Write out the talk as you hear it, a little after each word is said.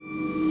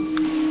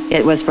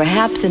It was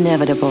perhaps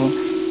inevitable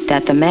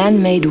that the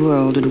man-made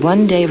world would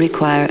one day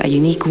require a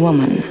unique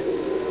woman,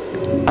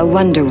 a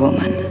Wonder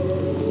Woman.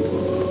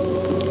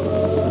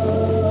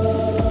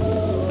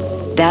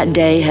 That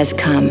day has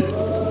come.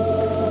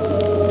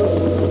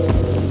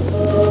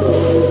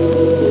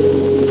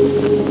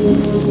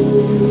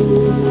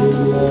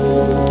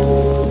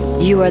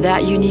 You are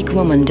that unique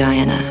woman,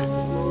 Diana.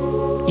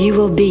 You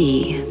will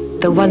be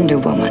the Wonder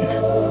Woman.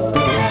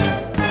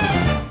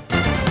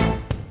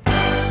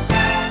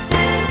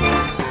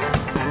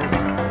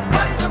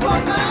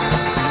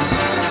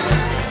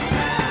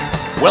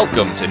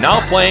 Welcome to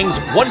Now Playing's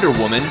Wonder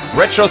Woman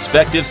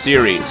Retrospective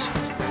Series.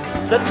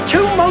 The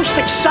two most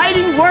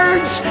exciting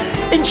words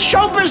in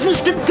show business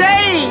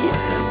today,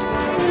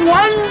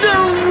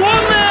 Wonder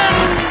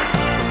Woman!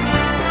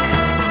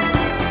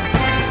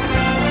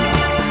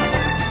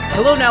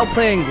 Hello Now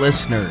Playing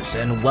listeners,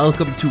 and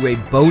welcome to a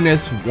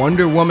bonus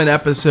Wonder Woman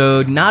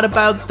episode, not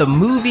about the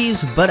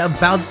movies, but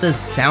about the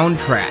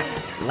soundtrack.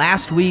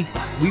 Last week,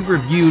 we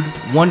reviewed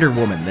Wonder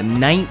Woman, the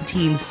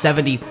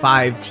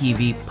 1975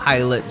 TV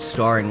pilot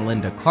starring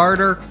Lynda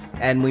Carter,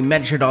 and we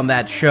mentioned on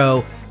that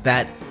show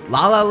that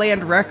La La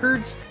Land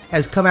Records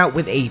has come out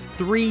with a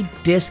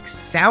 3-disc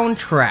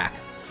soundtrack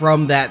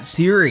from that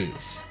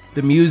series.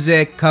 The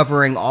music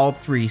covering all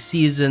 3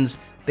 seasons.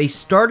 They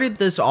started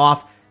this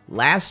off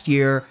last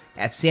year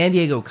at San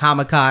Diego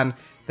Comic-Con.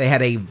 They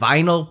had a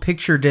vinyl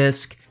picture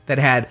disc that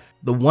had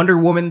the Wonder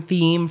Woman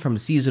theme from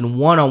season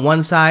 1 on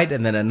one side,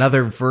 and then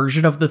another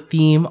version of the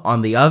theme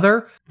on the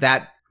other.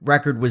 That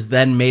record was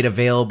then made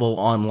available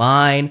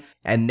online,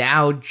 and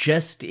now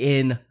just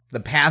in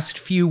the past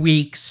few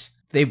weeks,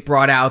 they've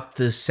brought out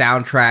the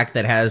soundtrack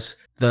that has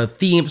the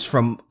themes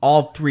from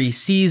all 3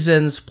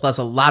 seasons, plus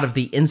a lot of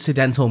the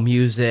incidental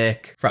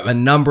music from a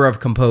number of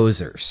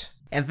composers.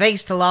 And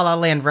thanks to La La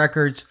Land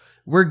Records,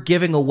 we're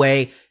giving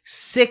away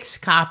 6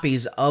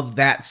 copies of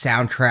that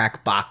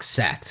soundtrack box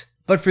set.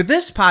 But for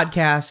this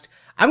podcast,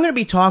 I'm going to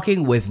be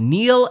talking with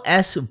Neil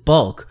S.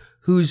 Bulk,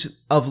 who's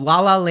of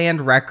La La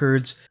Land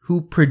Records, who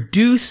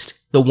produced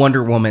the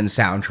Wonder Woman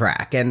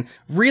soundtrack, and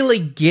really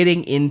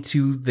getting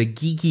into the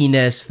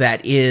geekiness that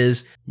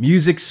is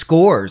music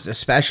scores,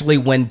 especially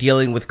when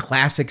dealing with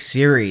classic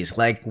series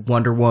like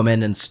Wonder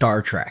Woman and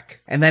Star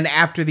Trek. And then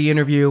after the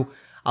interview,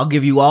 I'll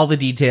give you all the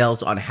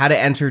details on how to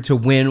enter to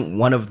win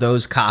one of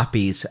those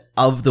copies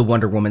of the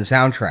Wonder Woman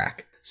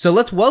soundtrack. So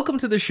let's welcome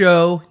to the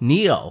show,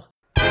 Neil.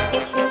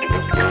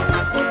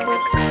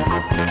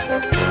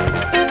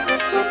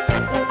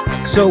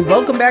 So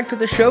welcome back to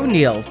the show,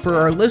 Neil. For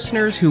our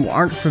listeners who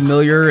aren't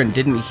familiar and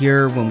didn't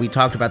hear when we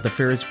talked about the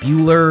Ferris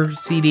Bueller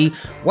CD,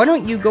 why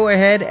don't you go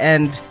ahead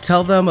and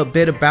tell them a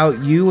bit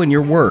about you and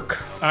your work?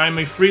 I'm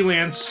a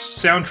freelance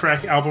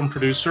soundtrack album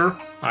producer.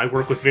 I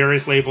work with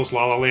various labels,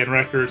 La La Land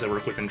Records, I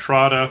work with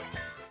Entrada.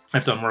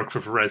 I've done work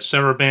for Perez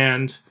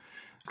Saraband,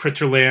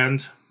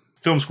 Critterland,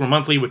 Film Score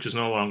Monthly, which is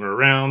no longer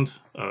around,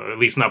 at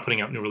least not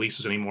putting out new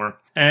releases anymore.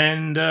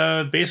 And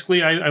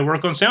basically, I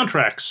work on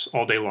soundtracks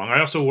all day long.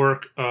 I also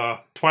work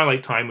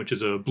Twilight Time, which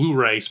is a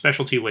Blu-ray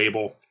specialty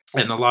label,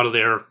 and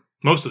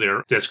most of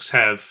their discs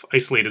have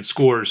isolated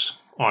scores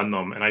on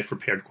them, and I've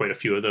prepared quite a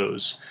few of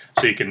those,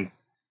 so you can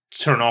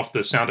turn off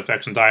the sound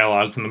effects and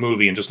dialogue from the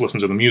movie and just listen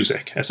to the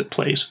music as it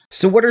plays.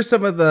 So what are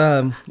some of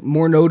the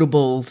more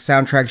notable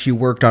soundtracks you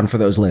worked on for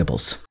those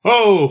labels?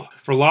 Oh,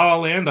 for La La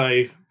Land,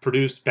 I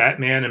produced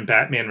Batman and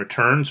Batman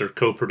Returns, or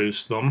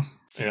co-produced them.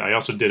 And I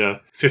also did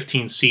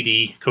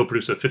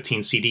co-produced a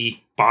 15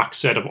 CD box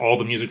set of all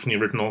the music from the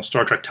original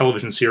Star Trek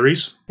television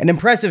series. An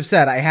impressive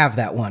set. I have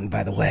that one,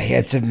 by the way.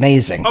 It's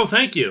amazing. Oh,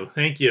 thank you.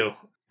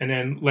 And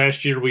then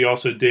last year we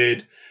also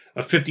did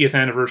a 50th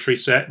anniversary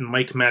set, and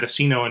Mike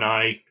Matessino and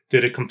I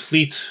did a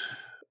complete,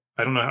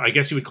 I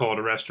guess you would call it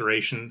a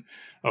restoration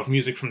of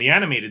music from the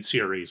animated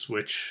series,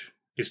 which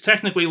is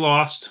technically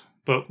lost,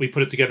 but we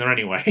put it together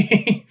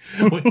anyway.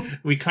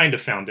 we kind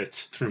of found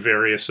it through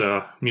various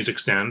music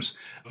stems.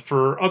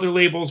 For other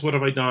labels, what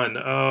have I done?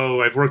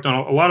 Oh, I've worked on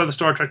a lot of the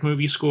Star Trek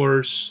movie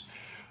scores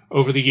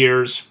over the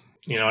years.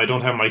 You know, I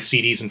don't have my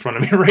CDs in front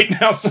of me right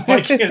now, so I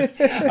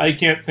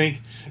can't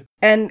think.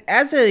 And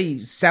as a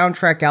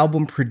soundtrack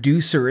album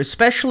producer,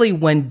 especially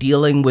when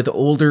dealing with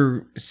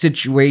older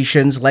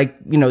situations like,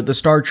 the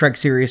Star Trek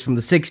series from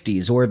the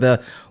 60s or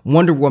the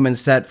Wonder Woman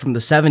set from the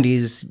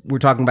 70s we're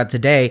talking about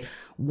today,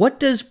 what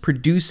does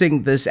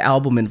producing this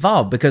album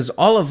involve? Because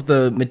all of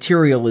the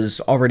material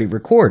is already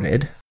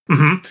recorded.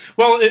 Mm-hmm.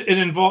 Well, it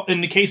involved, in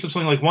the case of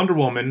something like Wonder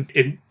Woman,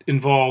 it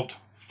involved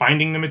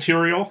finding the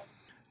material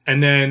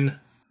and then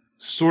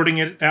sorting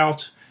it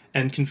out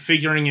and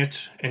configuring it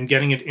and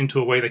getting it into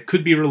a way that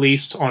could be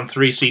released on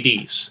 3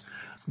 CDs.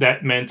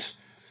 That meant,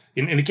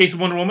 in the case of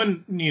Wonder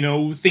Woman,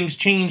 things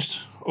changed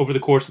over the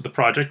course of the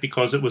project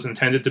because it was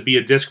intended to be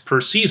a disc per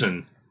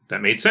season.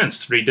 That made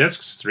sense. 3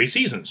 discs, 3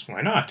 seasons.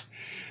 Why not?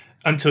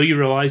 Until you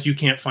realize you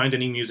can't find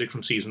any music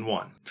from season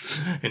 1.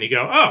 And you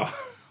go, oh,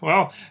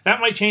 well, that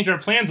might change our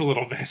plans a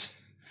little bit.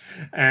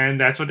 And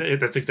that's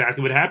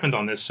exactly what happened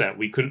on this set.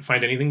 We couldn't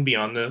find anything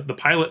beyond the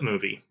pilot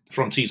movie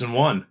from season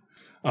 1.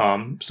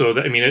 So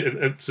that, I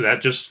mean, so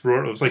that just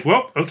it was like,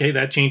 well, okay,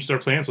 that changed our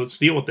plans. Let's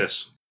deal with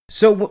this.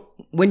 So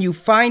when you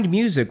find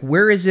music,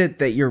 where is it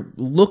that you're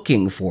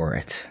looking for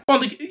it?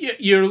 Well,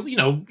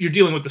 you're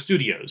dealing with the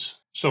studios.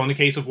 So in the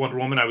case of Wonder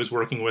Woman, I was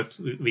working with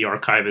the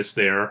archivist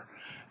there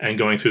and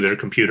going through their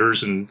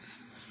computers and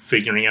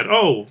figuring out,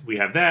 oh, we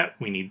have that,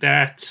 we need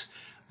that.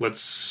 Let's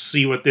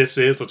see what this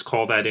is. Let's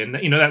call that in,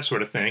 that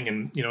sort of thing.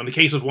 And, in the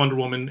case of Wonder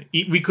Woman,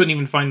 we couldn't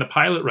even find the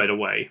pilot right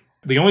away.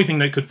 The only thing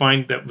that could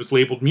find that was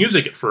labeled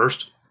music at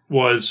first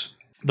was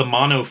the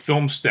mono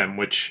film stem,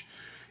 which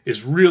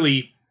is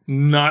really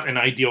not an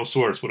ideal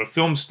source. What a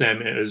film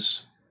stem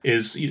is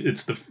it's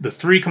the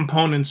three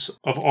components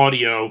of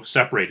audio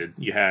separated.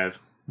 You have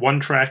one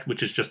track,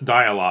 which is just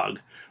dialogue,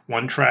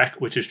 one track,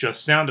 which is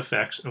just sound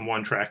effects, and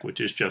one track, which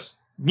is just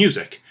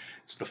music.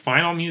 It's the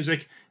final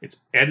music. It's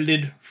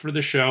edited for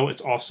the show.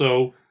 It's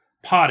also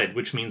potted,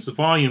 which means the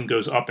volume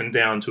goes up and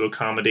down to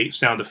accommodate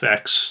sound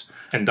effects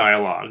and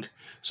dialogue.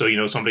 So,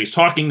 somebody's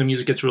talking, the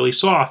music gets really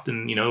soft,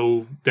 and,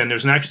 then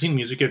there's an action scene,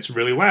 music gets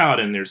really loud,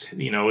 and there's,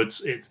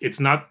 it's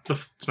not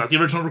the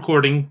original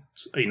recording,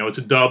 it's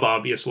a dub,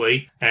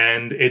 obviously,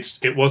 and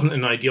it wasn't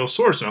an ideal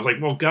source. And I was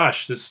like, well,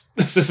 gosh, this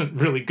isn't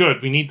really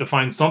good. We need to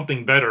find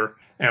something better.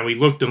 And we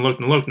looked and looked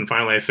and looked, and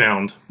finally I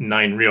found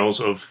 9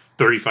 reels of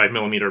 35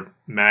 millimeter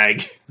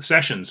mag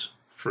sessions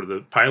for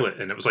the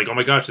pilot. And it was like, oh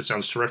my gosh, this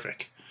sounds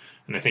terrific.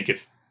 And I think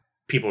if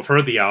people have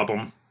heard the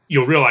album,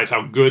 you'll realize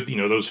how good,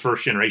 those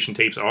first generation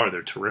tapes are.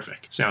 They're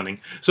terrific sounding.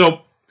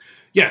 So,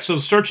 yeah, so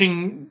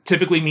searching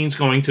typically means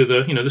going to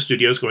the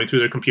studios, going through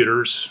their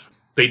computers.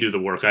 They do the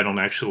work. I don't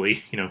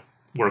actually,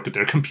 work at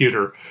their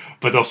computer,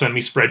 but they'll send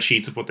me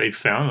spreadsheets of what they've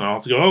found, and I'll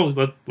have to go,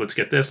 oh, let's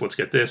get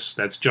this,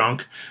 that's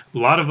junk. A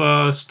lot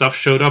of stuff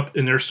showed up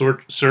in their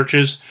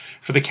searches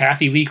for the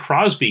Kathy Lee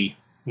Crosby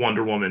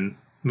Wonder Woman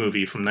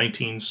movie from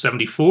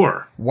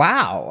 1974.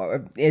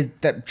 Wow. Is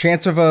the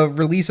chance of a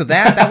release of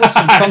that? That was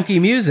some funky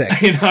music.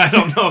 I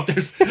don't know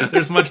if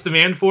there's much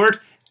demand for it.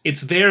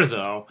 It's there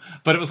though,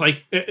 but it was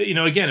like,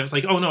 again, it was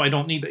like, oh no, I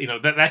don't need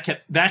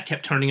that. That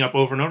kept turning up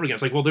over and over again.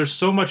 It's like, well, there's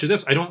so much of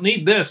this. I don't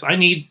need this. I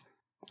need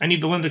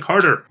the Linda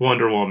Carter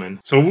Wonder Woman.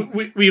 So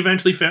we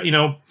eventually found,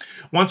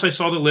 once I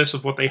saw the list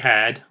of what they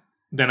had,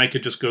 then I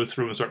could just go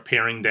through and start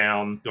paring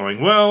down,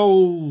 going,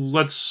 well,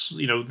 let's,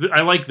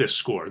 I like this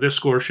score. This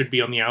score should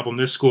be on the album.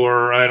 This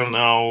score, I don't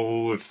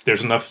know if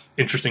there's enough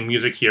interesting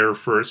music here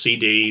for a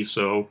CD.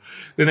 So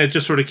then it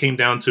just sort of came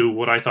down to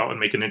what I thought would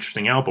make an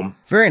interesting album.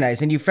 Very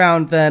nice. And you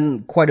found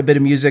then quite a bit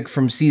of music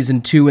from season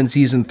 2 and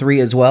season 3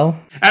 as well?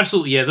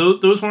 Absolutely, yeah.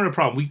 Those weren't a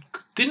problem. We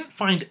didn't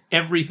find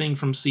everything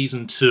from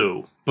season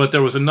 2. But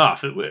there was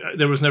enough.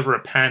 There was never a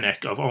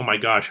panic of, oh my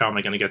gosh, how am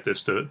I going to get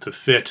this to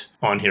fit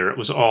on here? It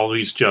was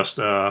always just,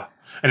 and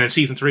in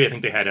season 3, I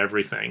think they had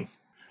everything.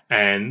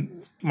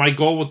 And my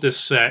goal with this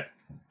set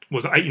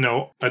was,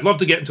 I'd love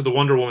to get into the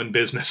Wonder Woman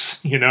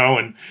business,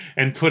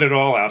 and put it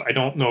all out. I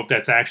don't know if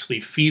that's actually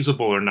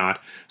feasible or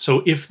not.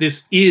 So if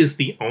this is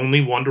the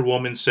only Wonder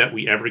Woman set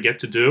we ever get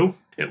to do,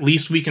 at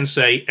least we can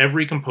say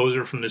every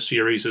composer from the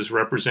series is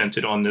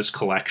represented on this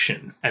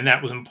collection. And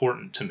that was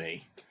important to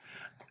me.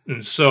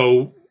 And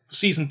so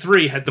season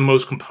 3 had the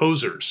most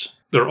composers.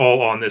 They're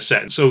all on this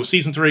set. So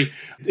season 3,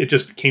 it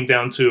just came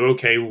down to,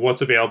 okay,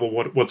 what's available,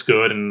 what's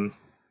good, and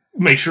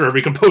make sure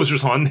every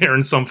composer's on there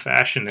in some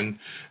fashion. And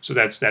so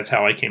that's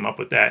how I came up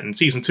with that. And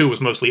season 2 was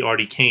mostly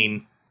Artie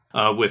Kane,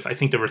 with, I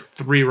think there were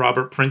 3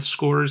 Robert Prince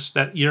scores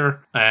that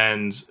year.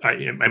 And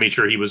I made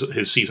sure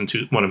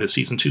one of his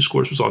season 2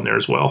 scores was on there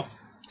as well.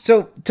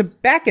 So to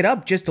back it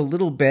up just a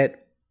little bit,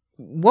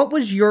 what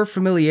was your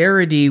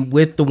familiarity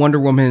with the Wonder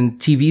Woman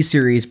TV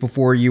series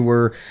before you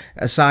were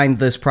assigned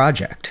this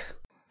project?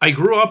 I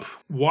grew up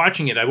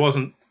watching it. I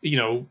wasn't,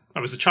 I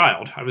was a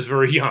child. I was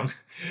very young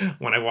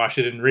when I watched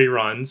it in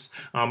reruns.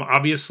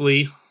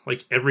 Obviously,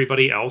 like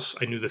everybody else,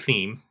 I knew the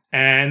theme.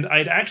 And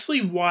I'd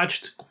actually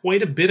watched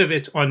quite a bit of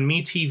it on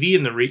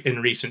MeTV in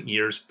recent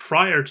years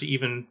prior to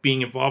even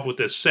being involved with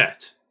this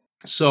set.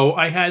 So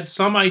I had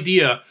some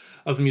idea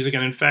of the music.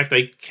 And in fact,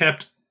 I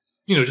kept,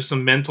 just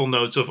some mental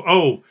notes of,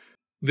 oh,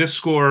 this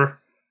score,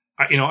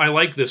 I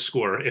like this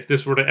score. If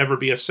this were to ever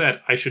be a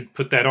set, I should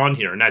put that on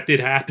here. And that did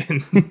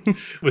happen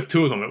with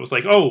 2 of them. It was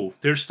like, oh,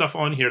 there's stuff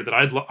on here that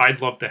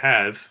I'd love to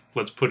have.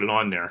 Let's put it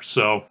on there.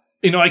 So,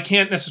 I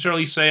can't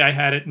necessarily say I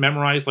had it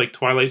memorized like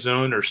Twilight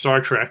Zone or Star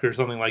Trek or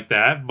something like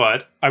that,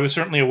 but I was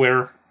certainly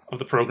aware of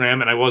the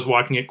program, and I was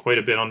watching it quite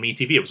a bit on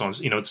MeTV. It was on,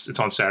 it's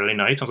on Saturday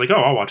nights. I was like,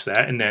 oh, I'll watch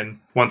that. And then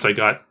once I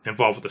got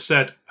involved with the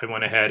set, I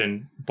went ahead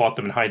and bought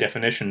them in high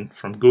definition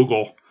from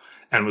Google,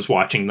 and was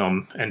watching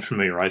them and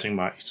familiarizing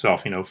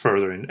myself,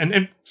 further.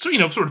 And so,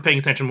 sort of paying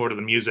attention more to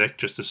the music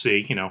just to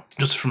see,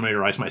 just to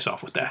familiarize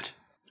myself with that.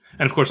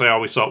 And of course, I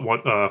always thought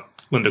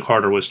Linda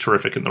Carter was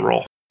terrific in the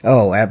role.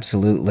 Oh,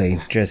 absolutely.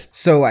 Just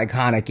so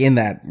iconic in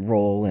that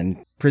role and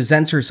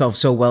presents herself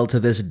so well to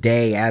this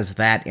day as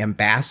that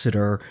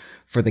ambassador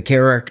for the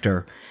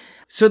character.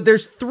 So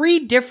there's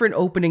 3 different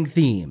opening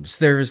themes.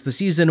 There's the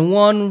season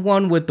 1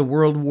 one with the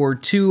World War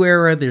II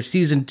era, there's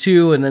season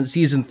 2, and then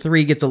season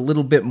 3 gets a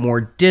little bit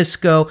more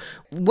disco.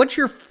 What's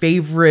your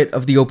favorite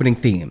of the opening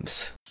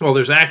themes? Well,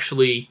 there's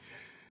actually,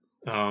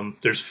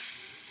 there's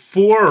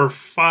 4 or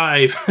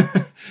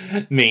 5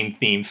 main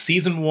themes.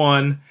 Season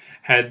 1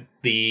 had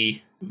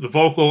the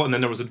vocal, and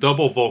then there was a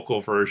double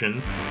vocal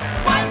version.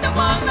 Wonder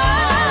Woman,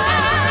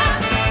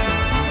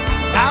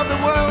 how the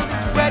world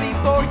is ready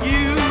for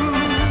you,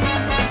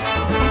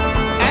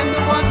 and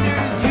the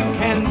wonders you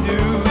can do.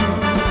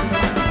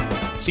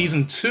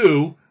 Season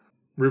 2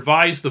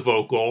 revised the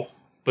vocal,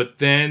 but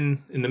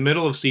then in the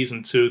middle of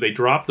season 2, they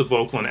dropped the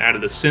vocal and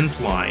added a synth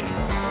line.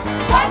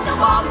 Wonder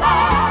Woman,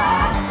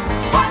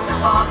 Wonder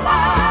Woman,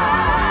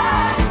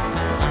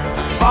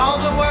 all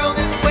the world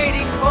is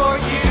waiting for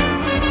you.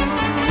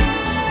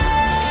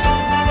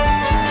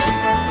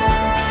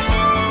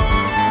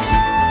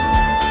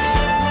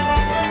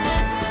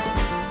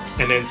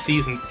 And then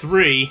season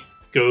 3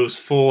 goes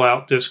full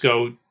out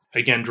disco,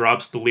 again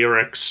drops the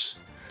lyrics,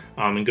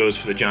 and goes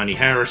for the Johnny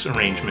Harris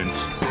arrangement.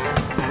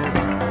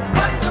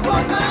 Wonder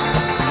Woman,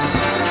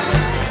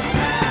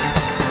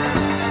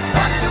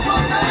 Wonder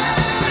Woman.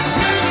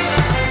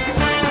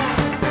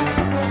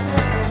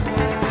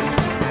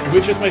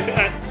 Which is my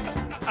favorite.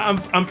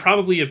 I'm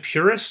probably a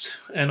purist,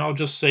 and I'll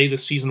just say the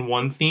season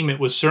 1 theme, it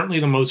was certainly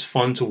the most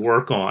fun to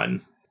work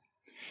on.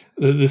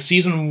 The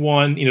season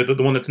 1, the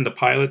one that's in the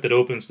pilot that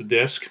opens the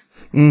disc,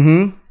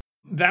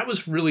 that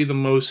was really the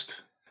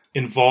most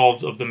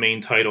involved of the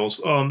main titles.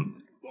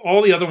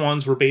 All the other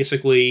ones were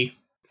basically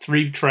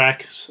 3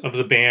 tracks of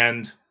the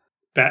band,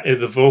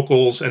 the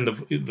vocals and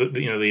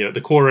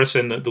the chorus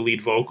and the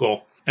lead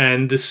vocal.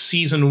 And the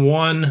season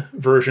 1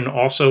 version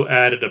also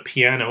added a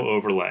piano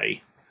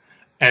overlay.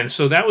 And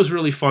so that was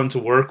really fun to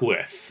work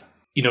with.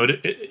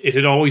 It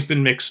had always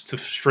been mixed to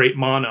straight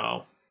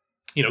mono,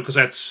 because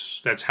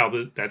that's how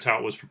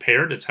it was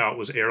prepared. It's how it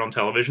was aired on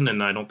television.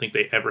 And I don't think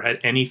they ever had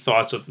any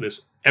thoughts of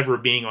this ever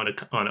being on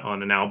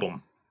an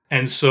album.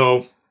 And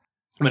so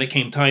when it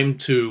came time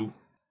to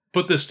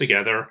put this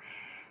together,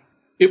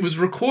 it was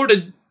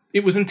recorded.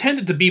 It was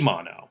intended to be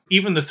mono.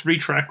 Even the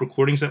 3-track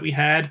recordings that we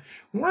had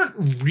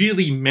weren't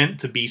really meant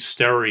to be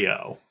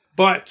stereo,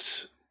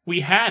 but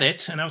we had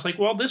it, and I was like,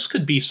 well, this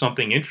could be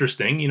something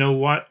interesting.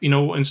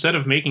 Instead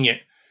of making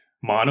it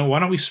mono, why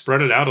don't we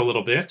spread it out a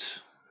little bit?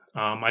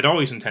 I'd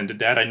always intended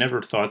that. I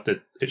never thought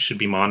that it should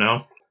be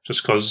mono,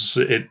 just because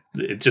it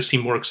just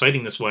seemed more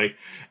exciting this way.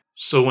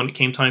 So when it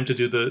came time to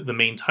do the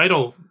main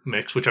title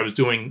mix, which I was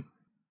doing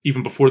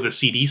even before the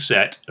CD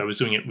set,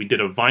 we did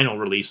a vinyl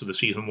release of the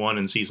season 1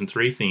 and season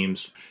 3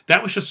 themes.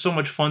 That was just so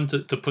much fun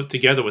to put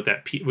together with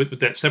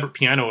that separate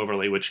piano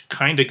overlay, which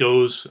kind of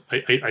goes,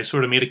 I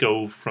sort of made it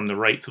go from the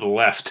right to the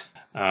left,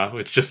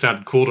 which just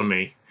sounded cool to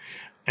me.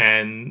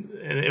 And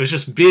it was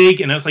just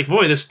big, and I was like,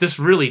 boy, this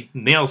really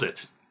nails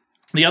it.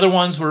 The other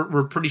ones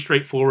were pretty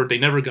straightforward. They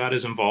never got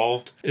as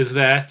involved as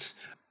that.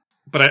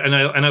 But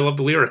I love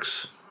the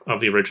lyrics of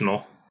the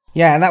original.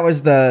 Yeah, and that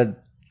was the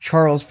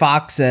Charles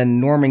Fox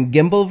and Norman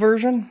Gimbel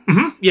version?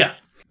 Mm-hmm, yeah.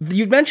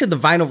 You mentioned the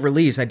vinyl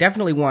release. I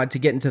definitely wanted to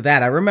get into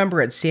that. I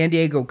remember at San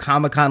Diego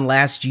Comic-Con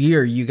last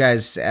year, you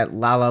guys at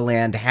La La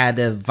Land had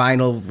a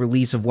vinyl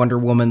release of Wonder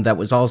Woman that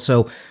was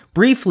also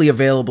briefly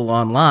available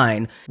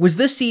online. Was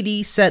this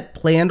CD set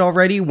planned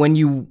already when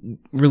you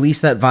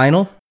released that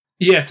vinyl?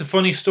 Yeah, it's a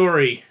funny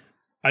story.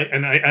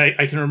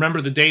 I can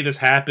remember the day this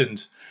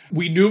happened.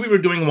 We knew we were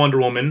doing Wonder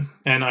Woman,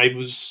 and I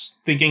was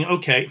thinking,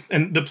 okay.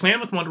 And the plan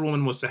with Wonder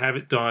Woman was to have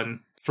it done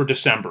for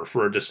December,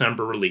 for a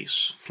December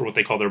release, for what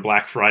they call their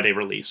Black Friday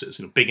releases,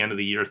 big end of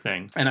the year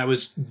thing. And I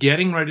was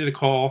getting ready to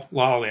call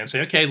La La Land and say,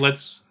 okay,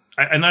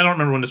 and I don't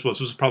remember when this was.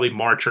 It was probably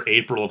March or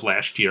April of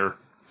last year.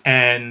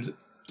 And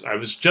I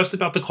was just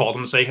about to call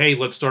them and say, hey,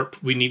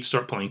 we need to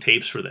start pulling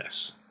tapes for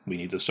this. We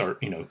need to start,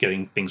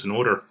 getting things in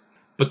order.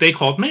 But they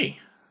called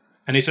me.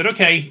 And they said,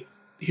 okay,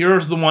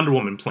 here's the Wonder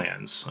Woman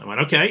plans. I went,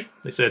 okay.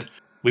 They said,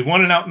 we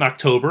want it out in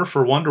October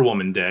for Wonder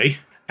Woman Day,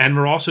 and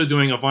we're also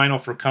doing a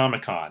vinyl for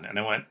Comic-Con. And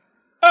I went,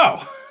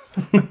 oh.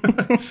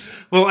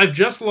 Well, I've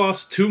just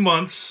lost 2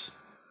 months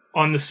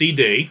on the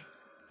CD,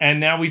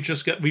 and now we have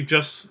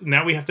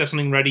to have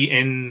something ready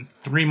in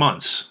 3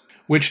 months.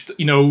 Which,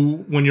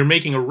 when you're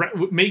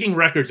making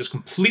records is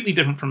completely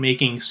different from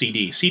making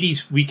CDs.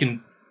 CDs we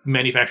can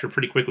manufacture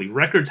pretty quickly.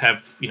 Records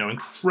have,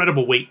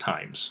 incredible wait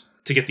times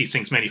to get these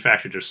things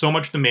manufactured. There's so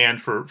much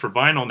demand for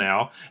vinyl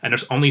now, and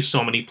there's only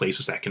so many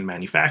places that can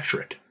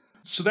manufacture it.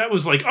 So that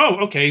was like, oh,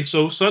 okay.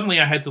 So suddenly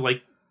I had to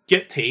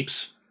get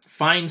tapes,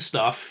 find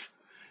stuff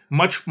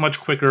much, much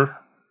quicker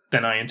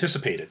than I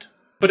anticipated.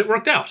 But it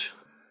worked out.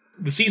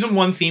 The season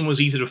 1 theme was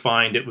easy to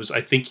find. It was,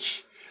 they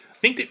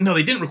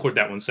didn't record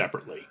that one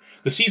separately.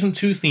 The season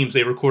 2 themes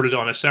they recorded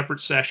on a separate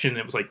session.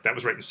 It was that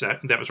was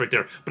right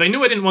there. But I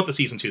knew I didn't want the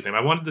season 2 theme.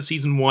 I wanted the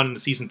season 1 and the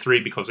season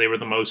 3 because they were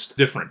the most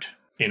different.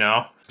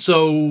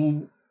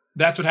 So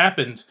that's what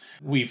happened.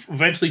 We've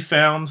eventually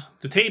found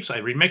the tapes. I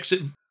remixed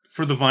it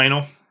for the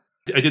vinyl.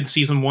 I did the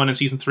season 1 and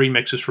season 3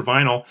 mixes for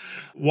vinyl.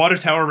 Water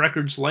Tower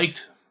Records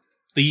liked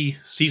the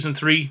season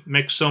 3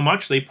 mix so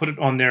much, they put it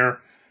on their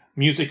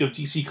Music of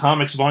DC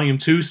Comics Volume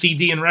 2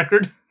 CD and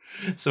record.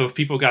 So if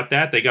people got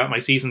that, they got my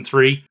season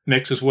 3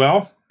 mix as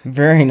well.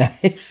 Very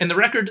nice. And the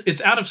record,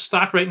 it's out of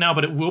stock right now,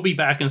 but it will be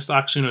back in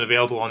stock soon and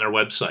available on their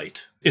website.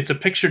 It's a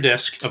picture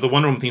disc of the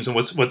Wonder Woman themes, and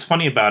what's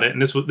funny about it, and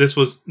this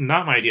was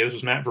not my idea, this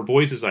was Matt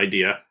Verbois'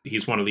 idea.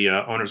 He's one of the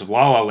owners of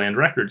La La Land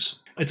Records.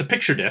 It's a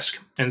picture disc,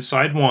 and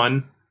side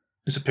 1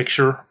 is a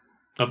picture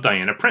of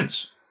Diana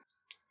Prince.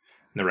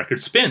 And the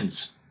record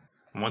spins.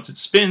 And once it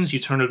spins, you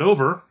turn it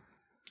over,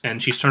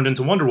 and she's turned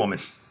into Wonder Woman.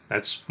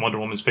 That's Wonder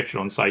Woman's picture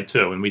on side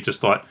 2, and we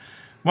just thought,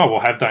 well,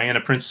 we'll have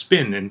Diana Prince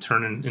spin and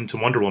turn into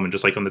Wonder Woman,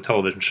 just like on the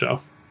television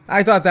show.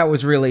 I thought that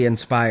was really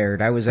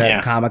inspired. I was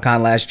at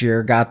Comic-Con last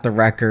year, got the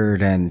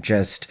record, and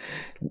just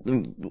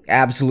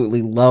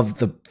absolutely loved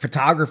the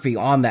photography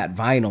on that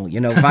vinyl.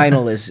 You know,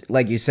 vinyl is,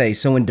 like you say,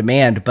 so in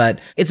demand, but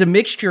it's a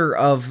mixture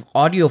of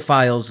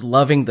audiophiles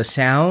loving the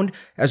sound,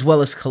 as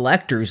well as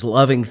collectors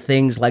loving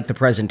things like the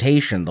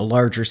presentation, the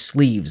larger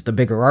sleeves, the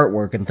bigger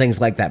artwork, and things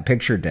like that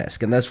picture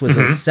disc. And this was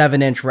a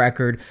 7-inch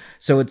record,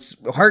 so it's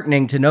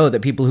heartening to know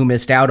that people who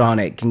missed out on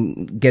it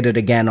can get it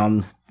again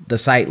on the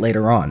site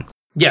later on.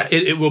 Yeah,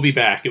 it will be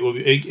back. It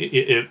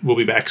will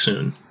be back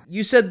soon.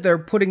 You said they're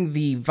putting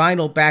the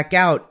vinyl back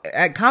out.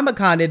 At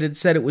Comic-Con, it had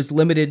said it was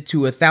limited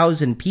to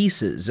 1,000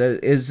 pieces.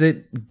 Is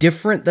it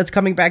different that's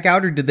coming back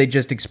out, or did they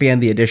just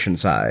expand the edition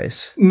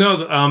size?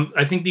 No,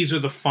 I think these are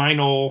the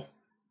final.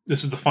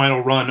 This is the final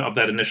run of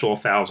that initial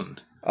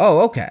 1,000. Oh,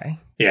 okay.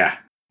 Yeah.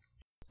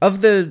 Of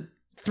the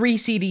 3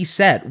 CD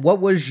set, what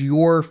was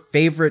your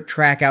favorite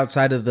track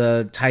outside of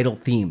the title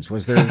themes?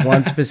 Was there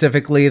one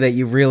specifically that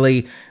you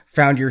really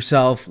found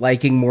yourself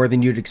liking more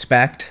than you'd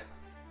expect?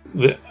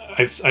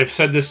 I've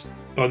said this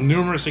on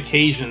numerous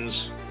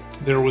occasions.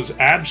 There was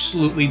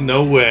absolutely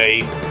no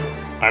way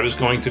I was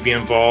going to be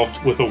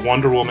involved with a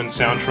Wonder Woman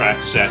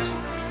soundtrack set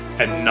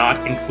and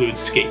not include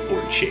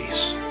Skateboard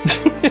Chase.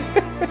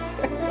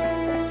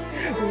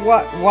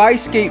 Why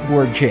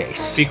Skateboard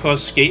Chase?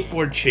 Because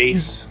Skateboard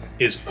Chase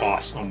is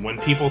awesome. When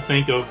people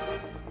think of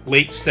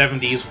late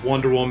 70s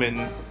Wonder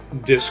Woman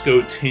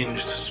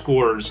disco-tinged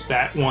scores,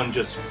 that one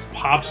just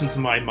pops into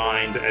my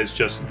mind as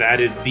just,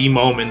 that is the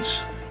moment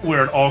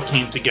where it all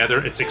came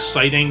together. It's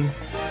exciting,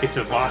 it's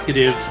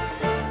evocative.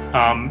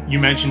 You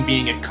mentioned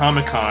being at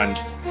Comic-Con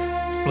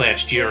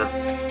last year.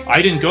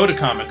 I didn't go to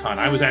Comic-Con.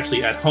 I was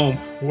actually at home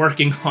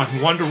working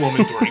on Wonder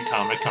Woman during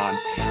Comic-Con,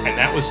 and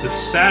that was the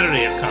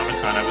Saturday of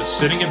Comic-Con. I was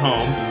sitting at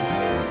home,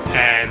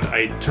 and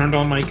I turned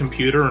on my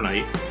computer, and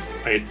I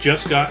had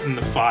just gotten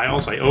the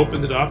files. I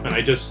opened it up, and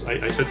I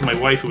said to my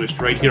wife, who was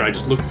right here, I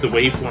just looked at the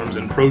waveforms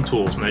in Pro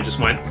Tools, and I just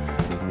went,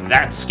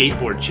 that's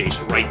Skateboard Chase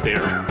right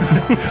there.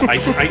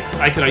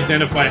 I could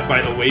identify it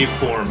by the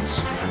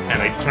waveforms,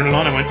 and I turned it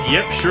on, and I went,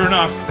 yep, sure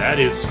enough, that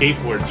is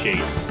Skateboard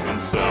Chase.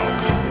 And so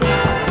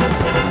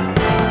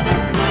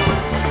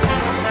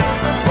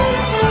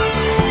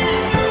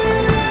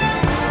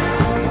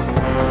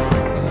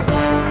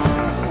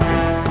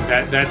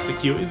that's the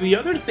cue. The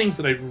other things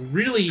that I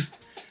really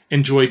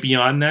enjoy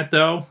beyond that,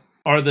 though,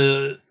 are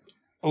a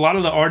lot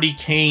of the Artie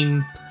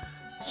Kane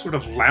sort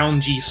of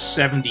loungy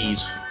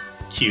 70s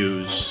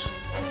cues.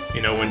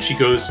 You know, when she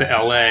goes to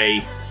LA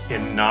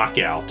in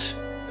Knockout,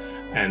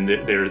 and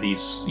there are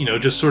these, you know,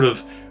 just sort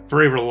of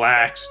very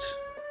relaxed,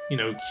 you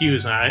know,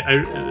 cues.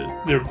 And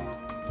they're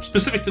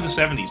specific to the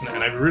 70s,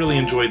 and I really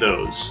enjoy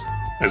those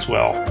as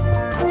well.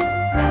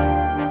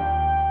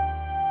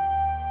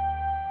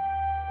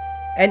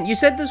 And you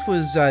said this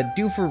was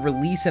due for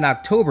release in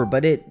October,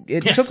 but it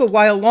yes. took a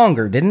while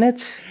longer, didn't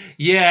it?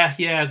 Yeah.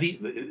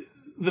 The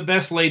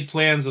best laid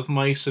plans of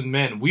mice and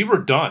men. We were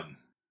done.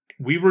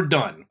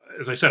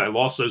 As I said, I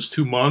lost those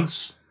 2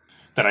 months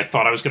that I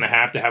thought I was going to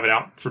have it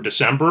out for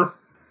December.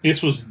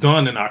 This was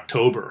done in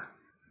October.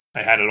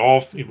 I had it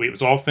all. It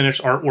was all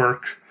finished.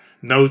 Artwork,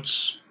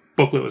 notes,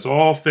 booklet was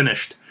all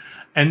finished.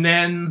 And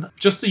then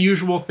just the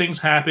usual things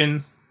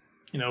happen.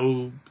 You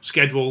know,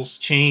 schedules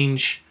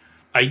change.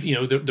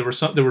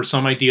 There were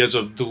some ideas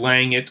of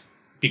delaying it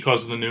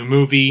because of the new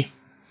movie.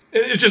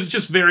 It's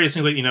just various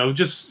things, like, you know,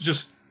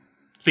 just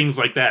things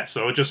like that.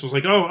 So it just was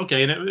like, oh,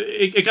 okay. And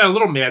it got a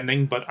little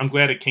maddening, but I'm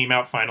glad it came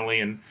out finally.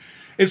 And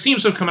it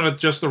seems to have come out at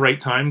just the right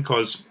time,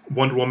 because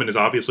Wonder Woman is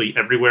obviously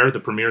everywhere. The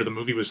premiere of the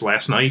movie was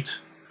last night.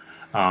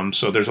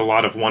 So there's a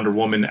lot of Wonder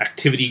Woman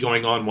activity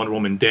going on. Wonder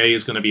Woman Day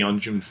is going to be on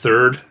June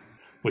 3rd,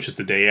 which is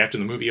the day after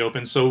the movie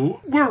opens.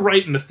 So we're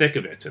right in the thick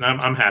of it, and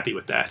I'm happy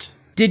with that.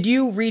 Did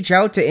you reach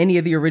out to any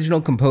of the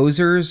original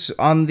composers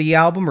on the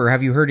album, or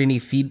have you heard any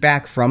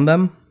feedback from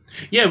them?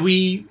 Yeah,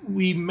 we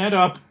met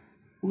up.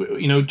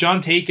 You know,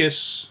 John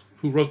Takis,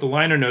 who wrote the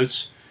liner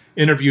notes,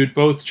 interviewed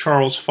both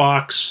Charles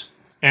Fox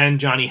and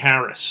Johnny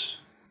Harris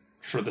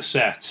for the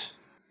set.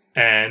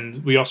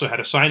 And we also had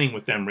a signing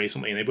with them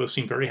recently, and they both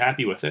seemed very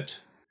happy with it.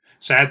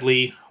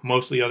 Sadly,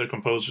 most of the other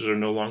composers are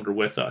no longer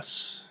with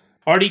us.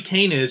 Artie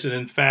Kane is, and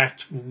in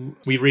fact,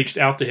 we reached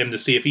out to him to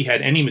see if he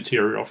had any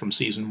material from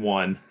season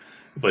 1,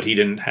 but he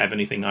didn't have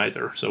anything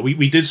either. So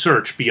we did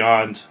search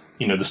beyond,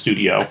 you know, the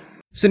studio.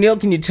 So Neil,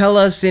 can you tell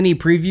us any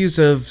previews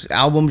of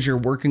albums you're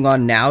working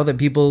on now that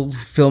people,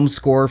 film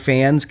score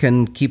fans,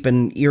 can keep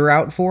an ear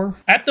out for?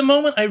 At the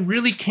moment, I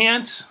really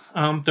can't.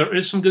 There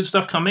is some good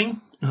stuff coming.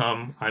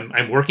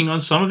 I'm working on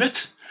some of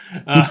it.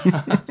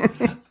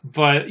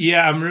 But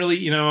yeah, I'm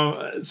really,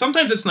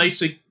 sometimes it's nice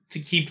to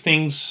keep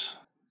things,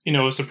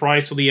 a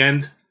surprise till the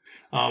end.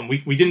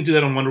 We didn't do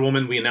that on Wonder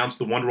Woman. We announced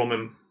the Wonder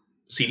Woman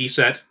CD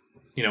set,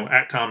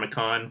 at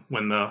Comic-Con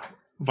when the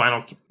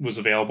vinyl was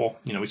available.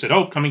 We said,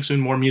 coming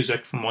soon, more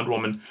music from Wonder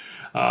Woman.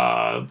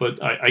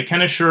 But I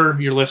can assure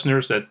your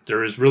listeners that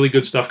there is really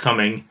good stuff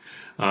coming.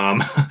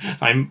 I'm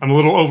a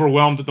little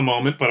overwhelmed at the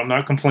moment, but I'm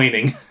not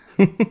complaining.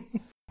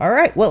 All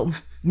right. Well,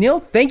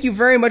 Neil, thank you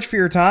very much for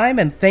your time,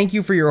 and thank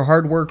you for your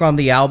hard work on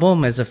the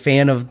album. As a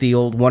fan of the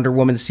old Wonder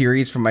Woman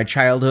series from my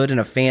childhood and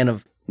a fan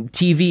of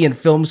TV and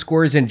film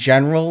scores in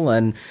general,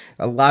 and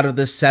a lot of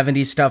the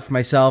 70s stuff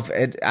myself,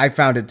 I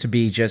found it to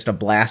be just a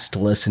blast to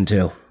listen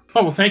to.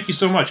 Oh, well, thank you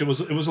so much. It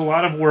was a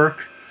lot of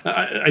work.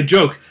 I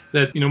joke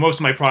that, most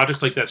of my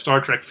projects, like that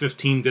Star Trek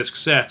 15 disc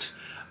set,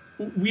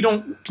 we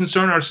don't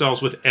concern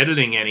ourselves with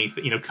editing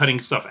anything, cutting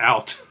stuff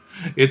out.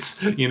 It's,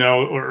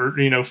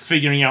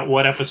 figuring out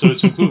what episodes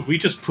to include. We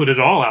just put it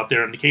all out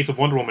there. In the case of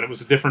Wonder Woman, it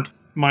was a different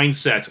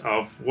mindset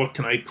of what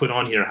can I put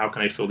on here? How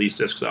can I fill these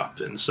discs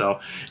up? And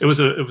so it was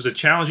a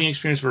challenging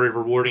experience, very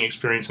rewarding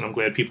experience, and I'm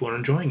glad people are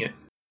enjoying it.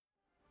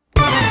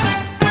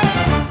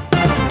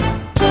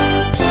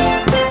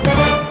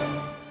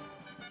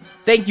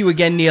 Thank you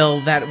again, Neil.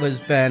 That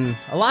has been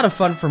a lot of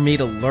fun for me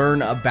to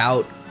learn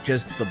about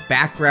just the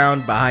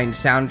background behind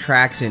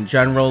soundtracks in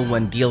general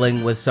when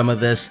dealing with some of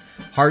this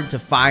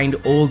hard-to-find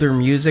older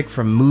music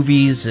from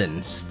movies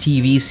and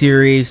TV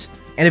series.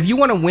 And if you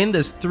want to win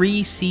this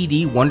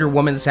 3-CD Wonder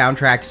Woman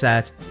soundtrack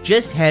set,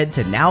 just head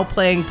to Now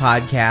Playing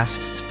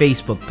Podcast's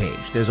Facebook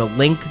page. There's a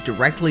link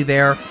directly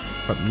there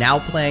from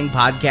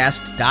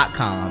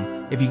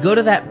nowplayingpodcast.com. If you go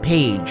to that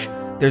page,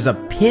 there's a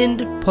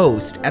pinned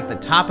post at the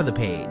top of the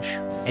page.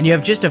 And you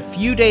have just a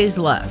few days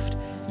left.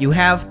 You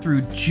have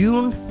through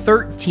June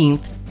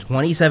 13th,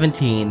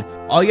 2017.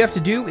 All you have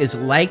to do is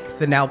like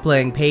the Now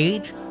Playing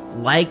page,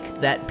 like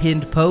that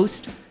pinned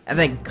post, and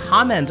then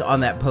comment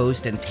on that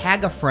post and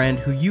tag a friend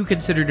who you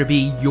consider to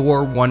be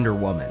your Wonder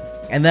Woman.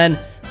 And then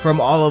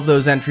from all of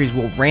those entries,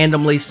 we'll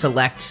randomly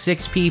select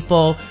 6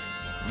 people.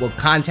 We'll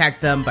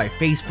contact them by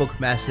Facebook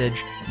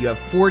message. You have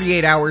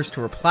 48 hours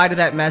to reply to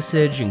that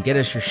message and get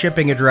us your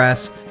shipping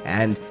address.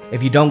 And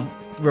if you don't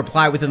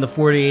reply within the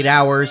 48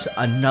 hours,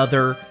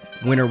 another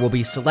winner will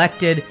be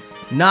selected.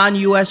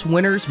 Non-US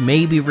winners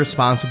may be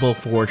responsible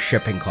for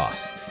shipping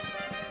costs.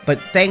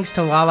 But thanks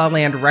to La La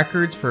Land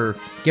Records for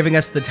giving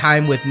us the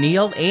time with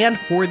Neil and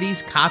for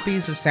these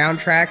copies of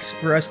soundtracks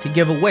for us to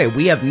give away.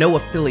 We have no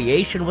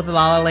affiliation with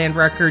La La Land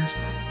Records.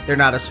 They're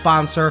not a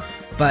sponsor,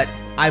 but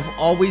I've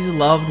always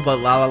loved what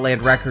La La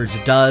Land Records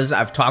does.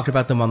 I've talked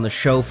about them on the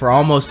show for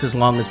almost as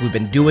long as we've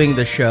been doing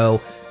the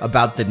show,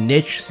 about the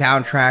niche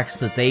soundtracks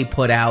that they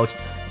put out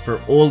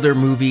for older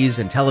movies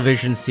and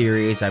television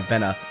series. I've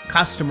been a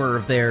customer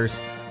of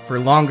theirs for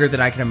longer than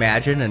I can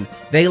imagine, and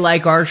they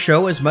like our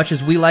show as much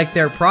as we like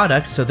their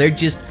products, so they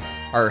just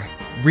are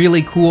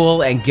really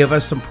cool and give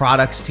us some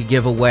products to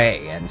give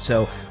away. And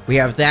so we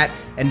have that,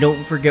 and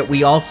don't forget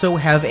we also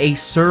have a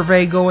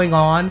survey going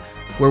on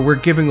where we're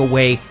giving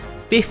away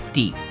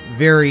 50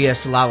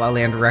 various La La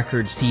Land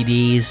Records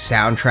CDs,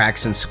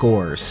 soundtracks, and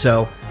scores.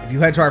 So if you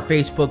head to our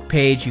Facebook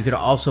page, you can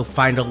also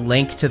find a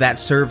link to that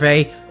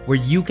survey where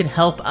you can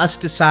help us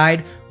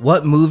decide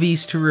what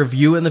movies to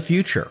review in the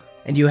future.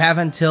 And you have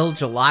until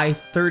July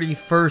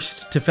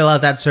 31st to fill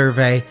out that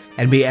survey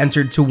and be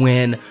entered to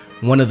win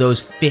one of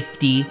those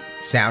 50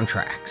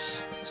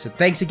 soundtracks. So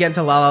thanks again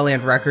to La La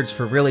Land Records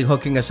for really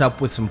hooking us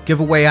up with some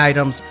giveaway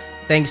items.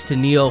 Thanks to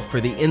Neil for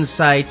the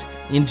insight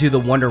into the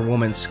Wonder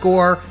Woman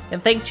score.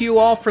 And thanks to you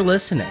all for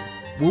listening.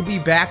 We'll be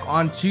back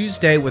on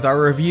Tuesday with our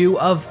review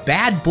of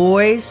Bad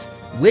Boys,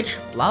 which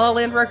La La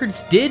Land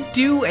Records did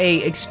do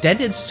a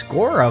extended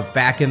score of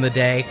back in the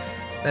day.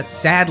 That's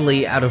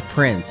sadly out of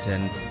print,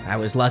 and I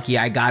was lucky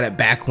I got it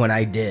back when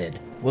I did.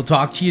 We'll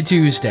talk to you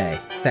Tuesday.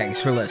 Thanks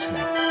for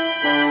listening.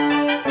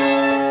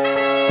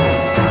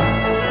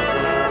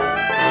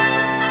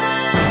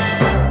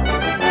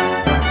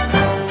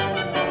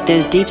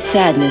 There's deep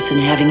sadness in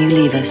having you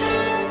leave us,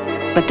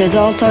 but there's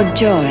also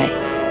joy.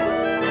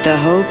 The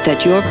hope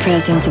that your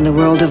presence in the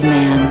world of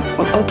man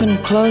will open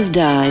closed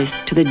eyes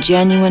to the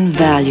genuine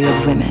value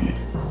of women.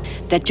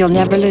 That you'll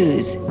never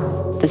lose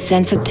the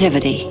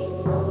sensitivity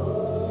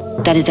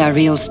that is our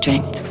real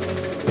strength.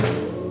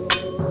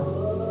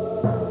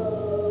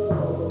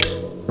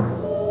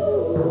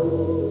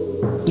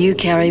 You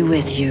carry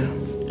with you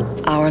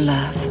our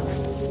love.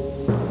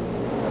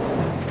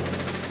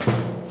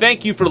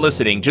 Thank you for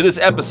listening to this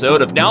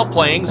episode of Now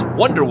Playing's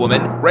Wonder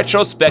Woman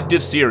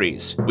Retrospective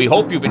Series. We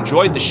hope you've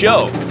enjoyed the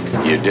show.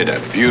 You did a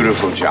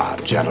beautiful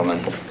job,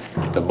 gentlemen.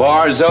 The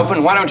bar is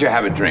open. Why don't you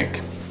have a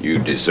drink? You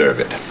deserve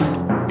it.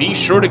 Be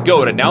sure to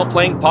go to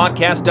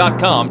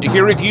NowPlayingPodcast.com to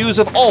hear reviews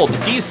of all the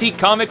DC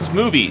Comics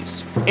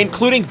movies,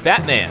 including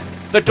Batman,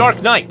 The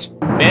Dark Knight,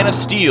 Man of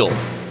Steel,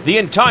 the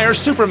entire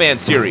Superman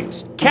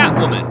series,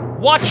 Catwoman,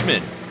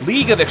 Watchmen,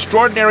 League of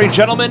Extraordinary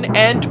Gentlemen,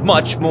 and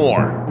much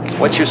more.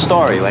 What's your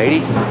story,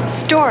 lady?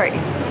 Story?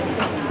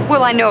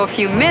 Well, I know a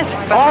few myths,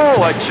 but...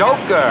 Oh, a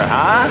Joker,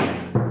 huh?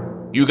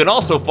 You can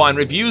also find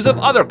reviews of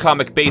other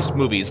comic-based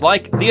movies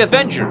like The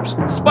Avengers,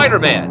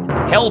 Spider-Man,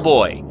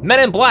 Hellboy,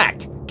 Men in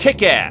Black,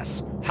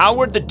 Kick-Ass,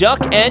 Howard the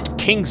Duck, and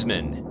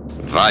Kingsman.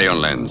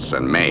 Violence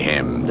and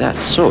mayhem.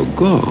 That's so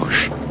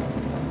gauche.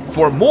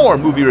 For more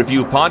movie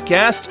review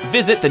podcasts,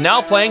 visit the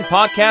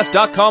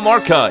NowPlayingPodcast.com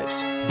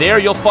archives. There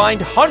you'll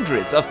find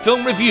hundreds of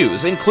film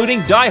reviews,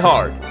 including Die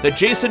Hard, the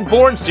Jason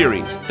Bourne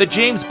series, the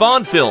James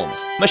Bond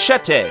films,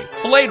 Machete,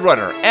 Blade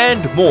Runner,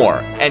 and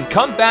more. And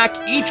come back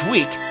each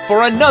week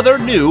for another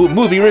new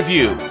movie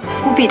review.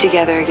 We'll be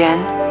together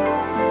again.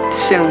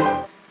 Soon.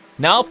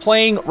 Now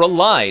Playing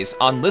relies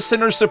on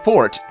listener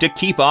support to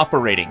keep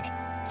operating.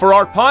 For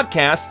our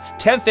podcast's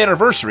 10th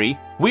anniversary,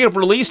 we have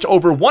released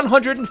over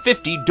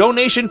 150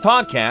 donation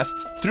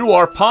podcasts through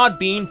our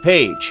Podbean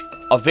page.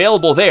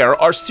 Available there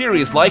are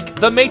series like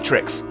The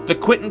Matrix, the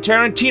Quentin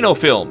Tarantino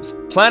films,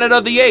 Planet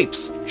of the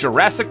Apes,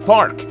 Jurassic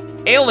Park,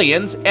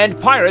 Aliens, and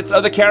Pirates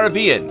of the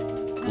Caribbean.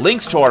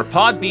 Links to our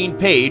Podbean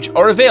page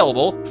are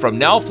available from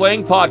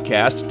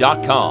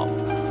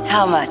NowPlayingPodcast.com.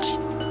 How much?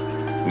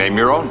 Name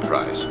your own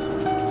price.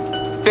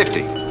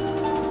 50.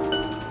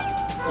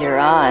 You're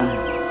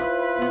on.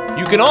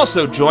 You can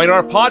also join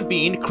our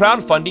Podbean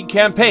crowdfunding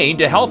campaign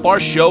to help our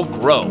show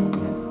grow.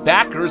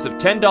 Backers of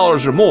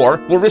 $10 or more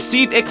will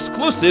receive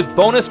exclusive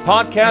bonus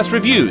podcast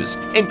reviews,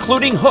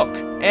 including Hook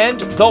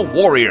and The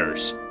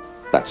Warriors.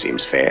 That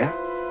seems fair.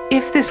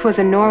 If this was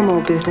a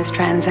normal business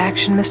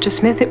transaction, Mr.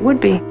 Smith, it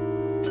would be.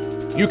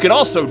 You can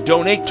also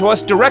donate to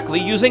us directly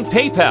using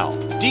PayPal.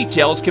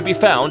 Details can be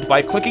found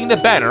by clicking the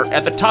banner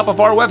at the top of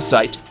our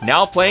website,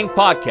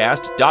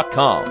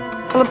 NowPlayingPodcast.com.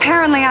 Well,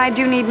 apparently I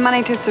do need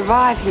money to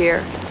survive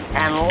here.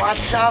 And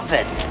lots of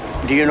it.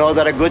 Do you know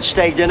that a good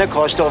steak dinner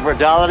costs over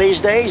 $1 these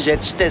days?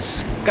 It's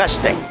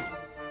disgusting.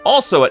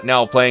 Also at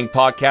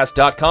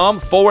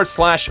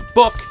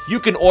NowPlayingPodcast.com/book, you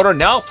can order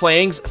Now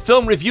Playing's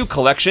film review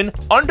collection,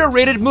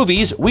 Underrated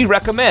Movies We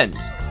Recommend.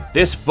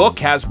 This book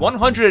has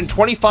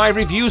 125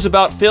 reviews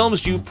about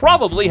films you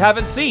probably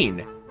haven't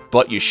seen,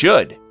 but you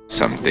should.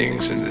 Some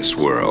things in this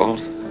world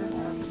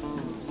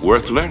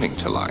worth learning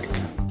to like.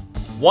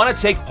 Want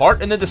to take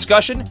part in the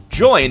discussion?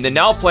 Join the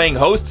Now Playing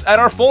hosts at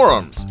our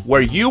forums,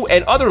 where you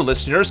and other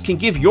listeners can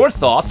give your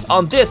thoughts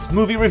on this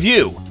movie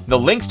review. The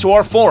links to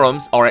our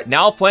forums are at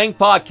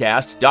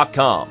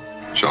NowPlayingPodcast.com.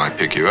 Shall I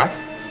pick you up?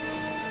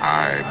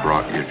 I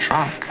brought your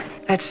trunk.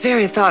 That's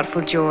very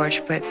thoughtful,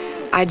 George, but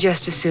I'd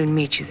just as soon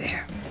meet you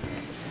there.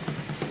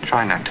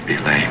 Try not to be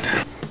late.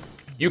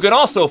 You can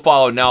also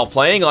follow Now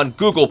Playing on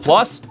Google+,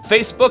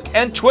 Facebook,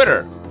 and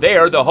Twitter.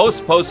 There, the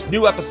hosts post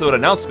new episode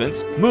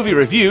announcements, movie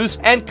reviews,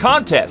 and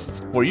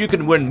contests where you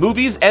can win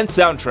movies and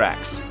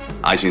soundtracks.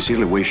 I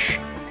sincerely wish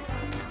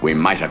we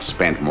might have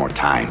spent more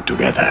time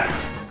together.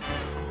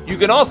 You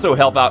can also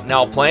help out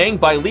Now Playing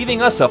by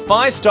leaving us a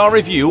 5-star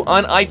review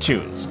on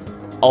iTunes.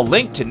 A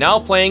link to Now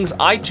Playing's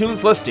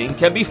iTunes listing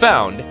can be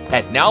found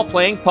at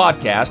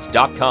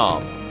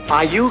NowPlayingPodcast.com.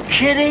 Are you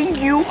kidding?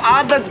 You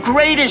are the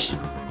greatest.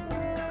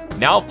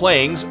 Now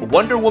Playing's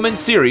Wonder Woman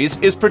series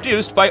is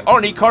produced by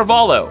Arnie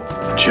Carvalho.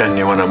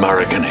 Genuine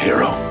American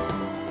hero.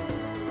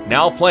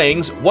 Now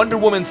Playing's Wonder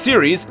Woman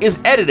series is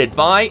edited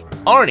by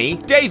Arnie,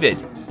 David,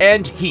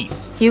 and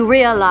Heath. You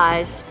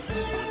realize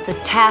the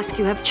task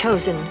you have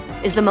chosen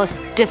is the most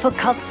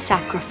difficult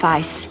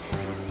sacrifice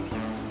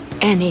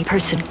any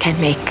person can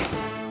make.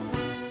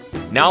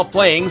 Now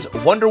Playing's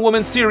Wonder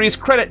Woman series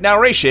credit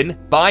narration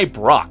by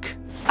Brock.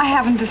 I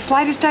haven't the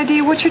slightest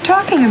idea what you're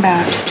talking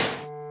about.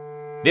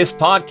 This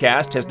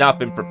podcast has not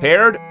been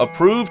prepared,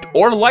 approved,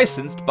 or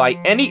licensed by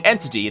any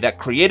entity that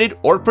created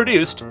or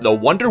produced the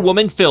Wonder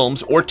Woman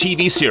films or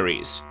TV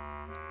series.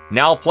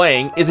 Now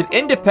Playing is an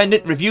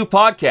independent review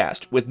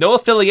podcast with no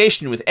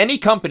affiliation with any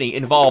company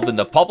involved in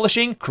the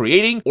publishing,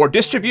 creating, or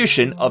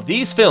distribution of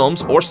these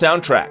films or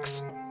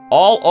soundtracks.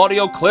 All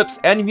audio clips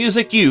and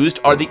music used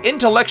are the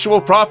intellectual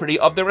property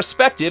of their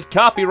respective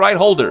copyright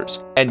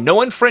holders, and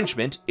no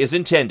infringement is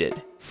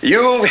intended.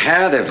 You've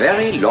had a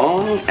very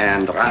long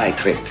and dry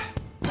trip.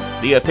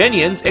 The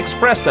opinions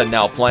expressed on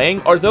Now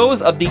Playing are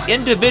those of the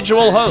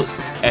individual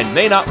hosts and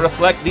may not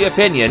reflect the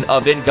opinion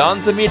of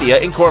Venganza Media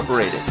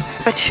Incorporated.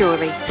 But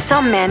surely,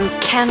 some men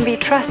can be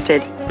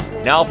trusted.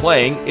 Now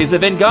Playing is a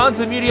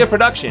Venganza Media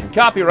production,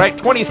 copyright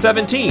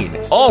 2017,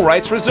 all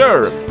rights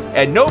reserved,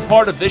 and no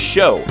part of this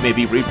show may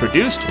be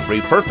reproduced,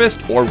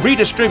 repurposed, or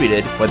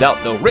redistributed without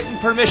the written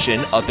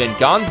permission of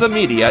Venganza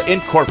Media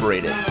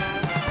Incorporated.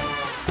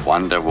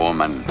 Wonder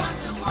Woman,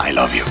 I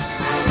love you.